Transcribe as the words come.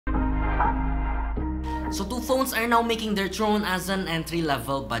So two phones are now making their throne as an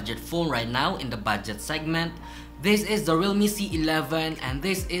entry-level budget phone right now in the budget segment. This is the Realme C11 and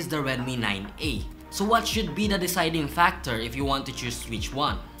this is the Redmi 9A. So what should be the deciding factor if you want to choose which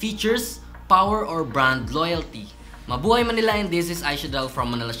one? Features, power, or brand loyalty? Mabuhay Manila, and this is Aishadel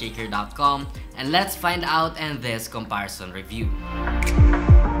from ManilaShaker.com, and let's find out in this comparison review.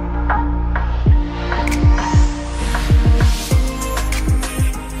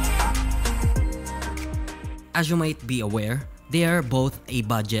 As you might be aware, they are both a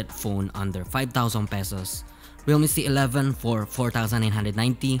budget phone under 5,000 pesos. Realme C11 for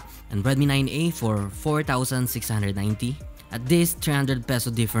 4,990 and Redmi 9A for 4,690. At this 300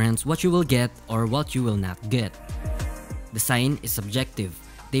 peso difference, what you will get or what you will not get. Design is subjective.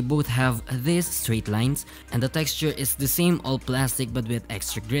 They both have these straight lines and the texture is the same, all plastic but with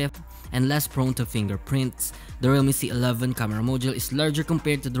extra grip and less prone to fingerprints. The Realme C11 camera module is larger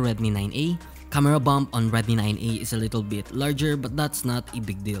compared to the Redmi 9A. Camera bump on Redmi 9A is a little bit larger, but that's not a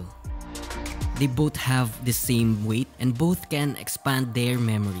big deal. They both have the same weight and both can expand their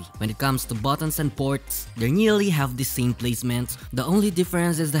memory. When it comes to buttons and ports, they nearly have the same placements. The only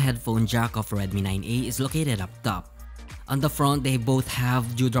difference is the headphone jack of Redmi 9A is located up top. On the front, they both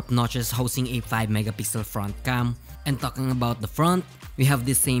have dewdrop notches housing a 5 megapixel front cam. And talking about the front, we have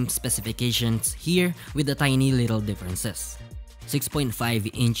the same specifications here with the tiny little differences.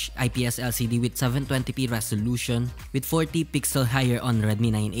 6.5-inch IPS LCD with 720p resolution with 40 pixel higher on Redmi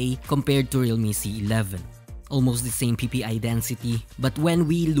 9A compared to Realme C11. Almost the same PPI density, but when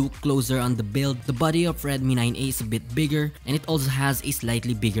we look closer on the build, the body of Redmi 9A is a bit bigger and it also has a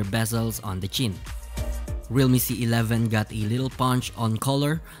slightly bigger bezels on the chin. Realme C11 got a little punch on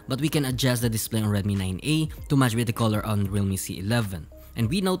color, but we can adjust the display on Redmi 9A to match with the color on Realme C11. And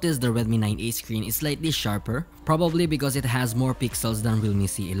we noticed the Redmi 9A screen is slightly sharper, probably because it has more pixels than Realme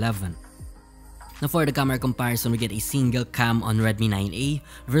C11. Now for the camera comparison, we get a single cam on Redmi 9A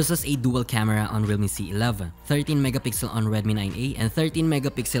versus a dual camera on Realme C11. 13 megapixel on Redmi 9A and 13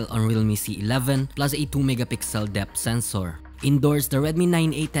 megapixel on Realme C11 plus a 2 megapixel depth sensor. Indoors, the Redmi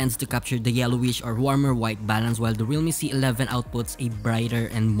 9A tends to capture the yellowish or warmer white balance while the Realme C11 outputs a brighter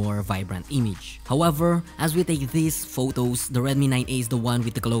and more vibrant image. However, as we take these photos, the Redmi 9A is the one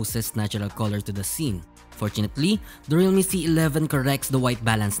with the closest natural color to the scene. Fortunately, the Realme C11 corrects the white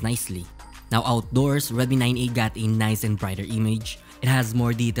balance nicely. Now outdoors, Redmi 9A got a nice and brighter image. It has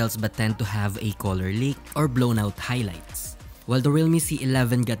more details but tend to have a color leak or blown out highlights. While the Realme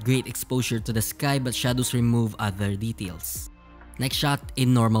C11 got great exposure to the sky but shadows remove other details. Next shot,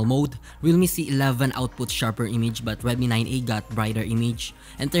 in normal mode, Realme C11 outputs sharper image but Redmi 9A got brighter image,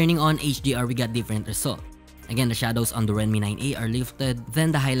 and turning on HDR we got different result. Again, the shadows on the Redmi 9A are lifted,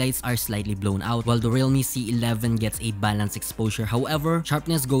 then the highlights are slightly blown out while the Realme C11 gets a balanced exposure, however,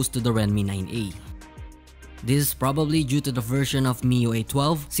 sharpness goes to the Redmi 9A. This is probably due to the version of MIUI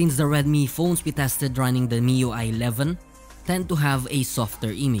 12 since the Redmi phones we tested running the MIUI 11 tend to have a softer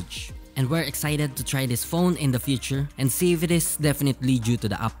image. And we're excited to try this phone in the future and see if it is definitely due to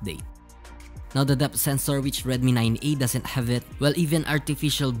the update. Now the depth sensor, which Redmi 9A doesn't have it, well, even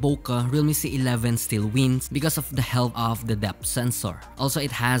artificial bokeh, Realme C11 still wins because of the help of the depth sensor. Also,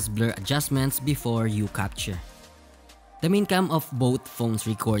 it has blur adjustments before you capture. The main cam of both phones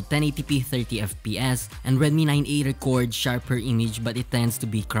record 1080p 30fps and Redmi 9A records sharper image but it tends to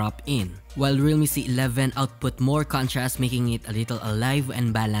be cropped in, while Realme C11 output more contrast, making it a little alive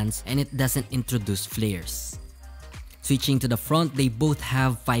and balanced, and it doesn't introduce flares. Switching to the front, they both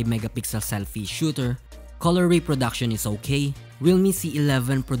have 5 megapixel selfie shooter. Color reproduction is okay. Realme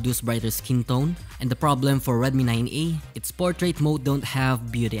C11 produce brighter skin tone, and the problem for Redmi 9A, its portrait mode don't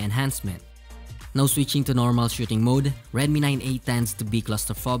have beauty enhancement. Now switching to normal shooting mode, Redmi 9A tends to be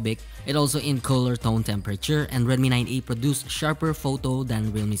claustrophobic. It also in color tone temperature, and Redmi 9A produce sharper photo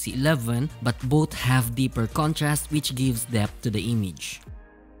than Realme C11, but both have deeper contrast which gives depth to the image.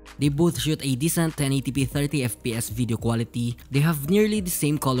 They both shoot a decent 1080p 30fps video quality. They have nearly the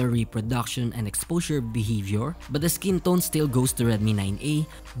same color reproduction and exposure behavior, but the skin tone still goes to Redmi 9A,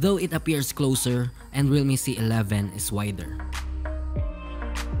 though it appears closer and Realme C11 is wider.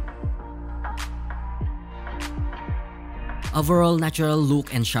 Overall natural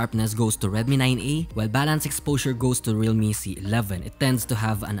look and sharpness goes to Redmi 9A, while balanced exposure goes to Realme C11. It tends to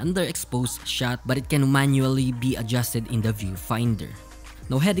have an underexposed shot, but it can manually be adjusted in the viewfinder.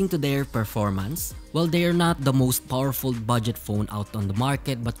 Now heading to their performance, well, they are not the most powerful budget phone out on the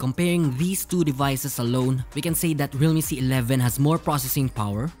market, but comparing these two devices alone, we can say that Realme C11 has more processing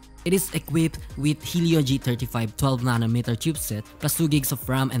power. It is equipped with Helio G35 12nm chipset plus 2GB of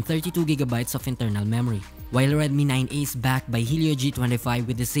RAM and 32GB of internal memory. while Redmi 9A is backed by Helio G25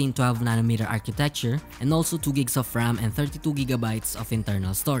 with the same 12nm architecture and also 2GB of RAM and 32GB of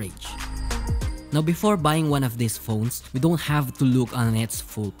internal storage. Now before buying one of these phones, we don't have to look on its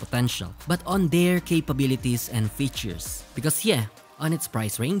full potential, but on their capabilities and features. Because yeah, on its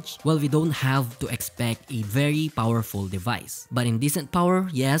price range, well, we don't have to expect a very powerful device. But in decent power,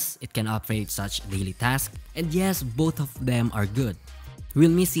 yes, it can operate such daily tasks, and yes, both of them are good.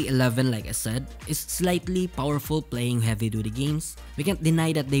 Realme C11, like I said, is slightly powerful playing heavy-duty games. We can't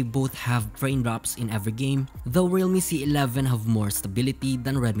deny that they both have frame drops in every game, though Realme C11 have more stability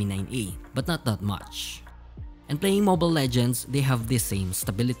than Redmi 9A, but not that much. And playing Mobile Legends, they have the same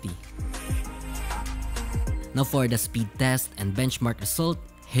stability. Now for the speed test and benchmark result,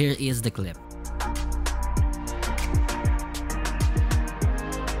 here is the clip.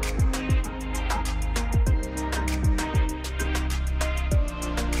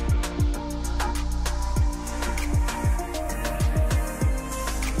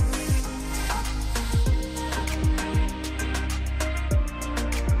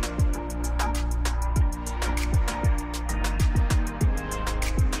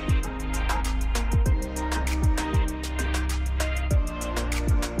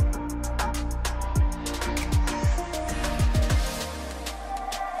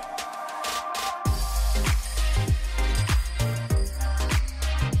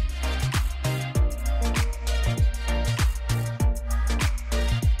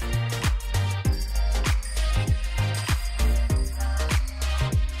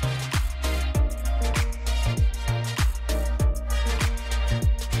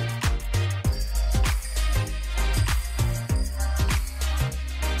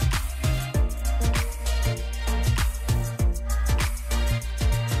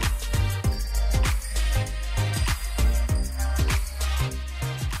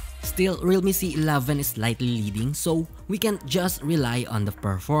 Still, Realme C11 is slightly leading, so we can't just rely on the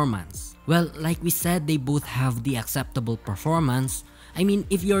performance. Well, like we said, they both have the acceptable performance. I mean,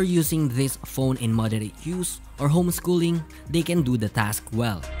 if you're using this phone in moderate use or homeschooling, they can do the task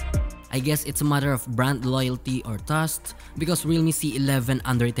well. I guess it's a matter of brand loyalty or trust, because Realme C11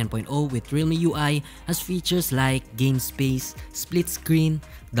 Android 10.0 with Realme UI has features like game space, split screen,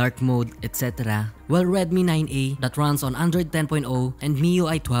 dark mode, etc. While Redmi 9A that runs on Android 10.0 and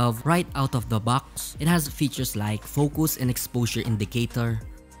MIUI 12 right out of the box, it has features like focus and exposure indicator,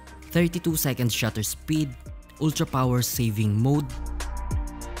 32 seconds shutter speed, ultra power saving mode,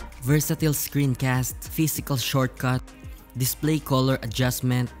 versatile screencast, physical shortcut, display color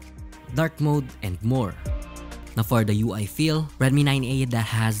adjustment, dark mode, and more. Now for the UI feel, Redmi 9A that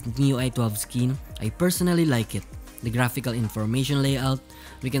has MIUI 12 skin, I personally like it. The graphical information layout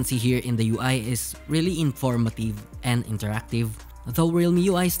we can see here in the UI is really informative and interactive, though Realme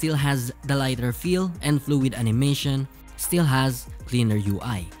UI still has the lighter feel and fluid animation, still has cleaner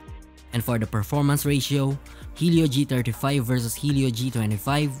UI. And for the performance ratio, Helio G35 versus Helio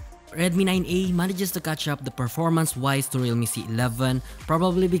G25, Redmi 9A manages to catch up the performance-wise to Realme C11,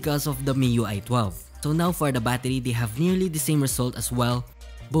 probably because of the MIUI 12. So now for the battery, they have nearly the same result as well.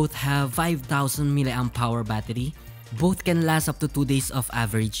 Both have 5000 mAh battery. Both can last up to 2 days of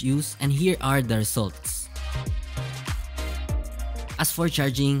average use, and here are the results. As for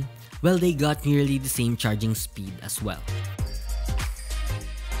charging, well, they got nearly the same charging speed as well.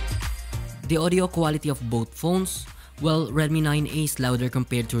 The audio quality of both phones, well, Redmi 9A is louder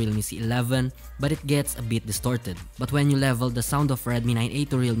compared to Realme C11, but it gets a bit distorted. But when you level the sound of Redmi 9A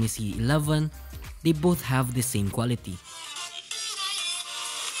to Realme C11, they both have the same quality.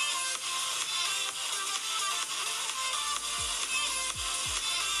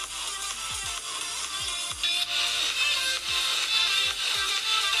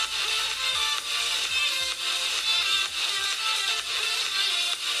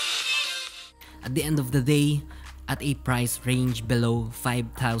 At the end of the day, at a price range below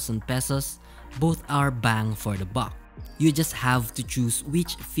 5,000 pesos, both are bang for the buck. You just have to choose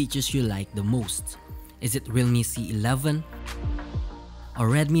which features you like the most. Is it Realme C11 or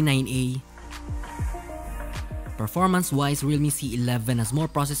Redmi 9A? Performance-wise, Realme C11 has more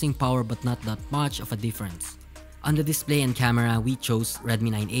processing power but not that much of a difference. On the display and camera, we chose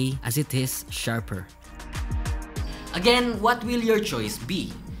Redmi 9A as it is sharper. Again, what will your choice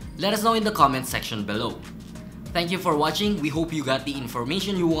be? Let us know in the comment section below. Thank you for watching. We hope you got the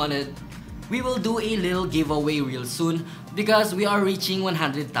information you wanted. We will do a little giveaway real soon because we are reaching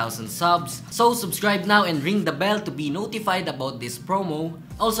 100,000 subs. So subscribe now and ring the bell to be notified about this promo.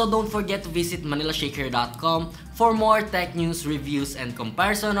 Also, don't forget to visit manilashaker.com for more tech news, reviews, and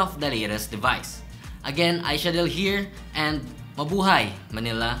comparison of the latest device. Again, Aishadil here, and mabuhay,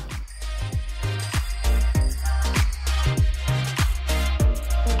 Manila!